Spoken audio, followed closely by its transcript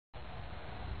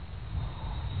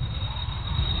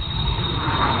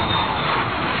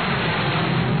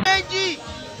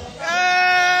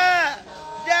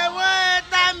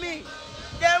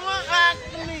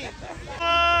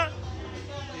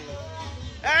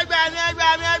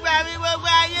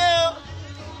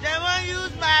They won't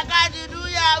use my card to do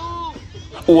Yahoo.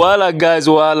 Voila guys,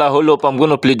 voila, hold up, I'm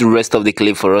gonna play the rest of the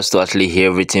clip for us to actually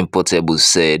hear everything Portable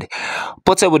said.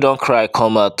 Portable don't cry,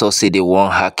 come out to say they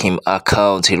won't hack him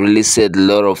account. He really said a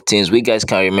lot of things. We guys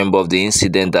can remember of the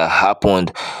incident that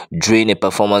happened during a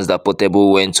performance that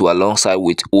Portable went to alongside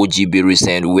with OGB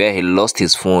Recent, where he lost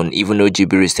his phone. Even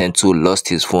OGB Recent too lost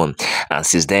his phone, and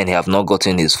since then he have not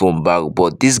gotten his phone back.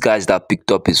 But these guys that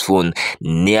picked up his phone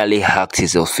nearly hacked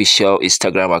his official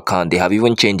Instagram account. They have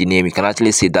even changed the name. You can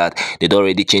actually see that they'd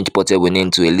already changed Portable name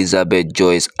to Elizabeth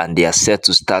Joyce, and they are set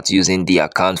to start using the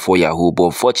account for Yahoo. But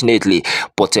unfortunately,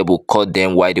 Portable caught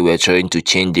them while they were trying to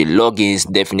change the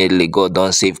logins. Definitely God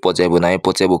don't save Portable. Now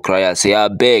Portable cry and say, I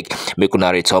beg, make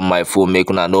una return my phone, make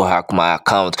una no hack my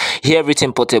account. Hear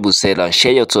everything Portable said and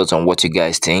share your thoughts on what you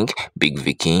guys think. Big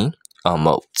Vicky, I'm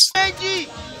out. They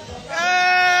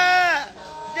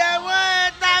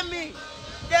won't enter me.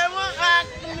 They won't ask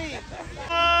me.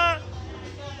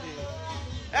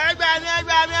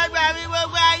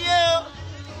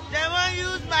 They won't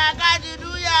use my card to do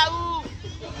Yahoo.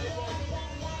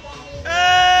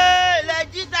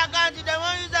 Legit account, they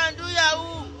won't use and do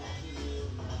Yahoo.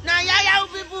 Now Yahoo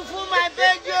people fool my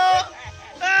page, yo.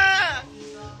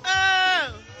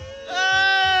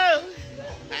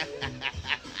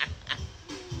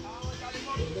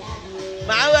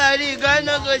 My worry, God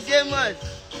no go shame us.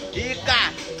 Ika,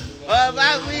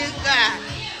 over Wika.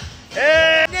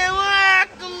 They won't hack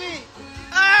me.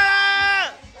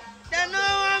 They don't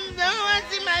want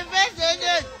to see my face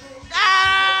again.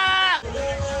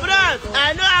 Bros,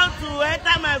 I know how to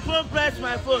enter my phone, press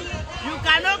my phone. You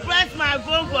cannot press my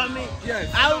phone for me.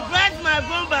 Yes. I will press my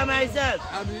phone by myself.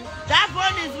 That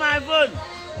phone is my phone.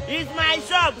 It's my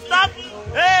shop. Stop.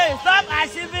 Hey, stop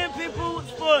achieving people's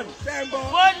phone.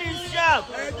 Phone is shop.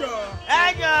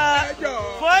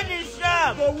 Phone is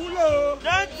shop.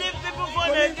 Don't tip people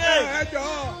phone again.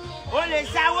 Only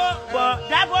shower, but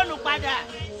that phone no pada.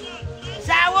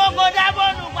 Shower, but that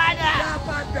phone no pada.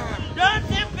 Don't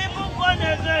tip people phone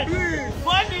again.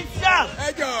 Phone is shop.